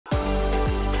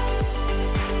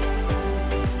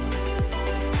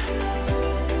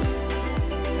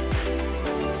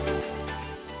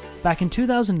Back in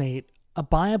 2008, a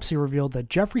biopsy revealed that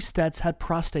Jeffrey Stytz had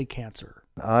prostate cancer.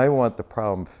 I want the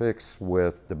problem fixed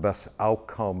with the best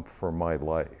outcome for my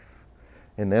life.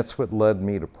 And that's what led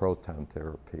me to proton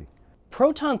therapy.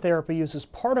 Proton therapy uses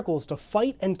particles to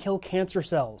fight and kill cancer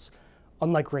cells.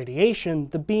 Unlike radiation,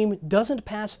 the beam doesn't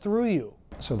pass through you.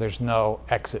 So there's no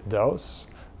exit dose,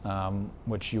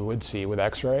 which you would see with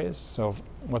x-rays. So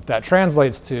what that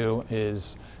translates to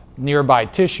is nearby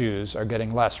tissues are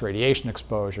getting less radiation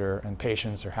exposure and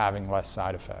patients are having less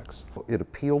side effects. It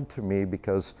appealed to me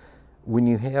because when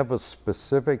you have a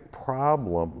specific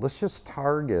problem, let's just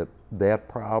target that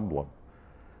problem.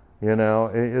 You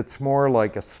know, it's more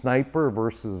like a sniper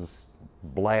versus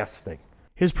blasting.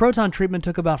 His proton treatment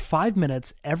took about 5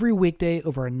 minutes every weekday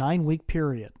over a 9-week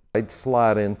period. I'd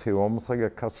slide into almost like a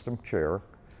custom chair,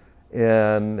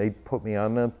 and they'd put me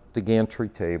on the gantry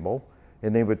table,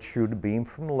 and they would shoot a beam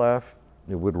from the left,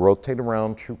 it would rotate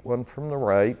around, shoot one from the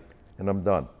right, and I'm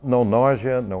done. No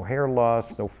nausea, no hair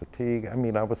loss, no fatigue. I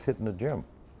mean, I was hitting the gym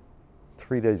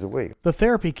 3 days a week. The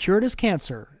therapy cured his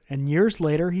cancer, and years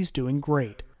later, he's doing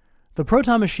great. The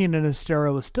proton machine in his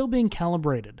stereo is still being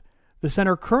calibrated. The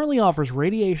center currently offers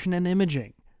radiation and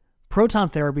imaging. Proton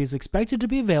therapy is expected to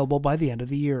be available by the end of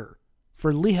the year.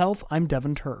 For Lee Health, I'm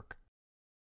Devin Turk.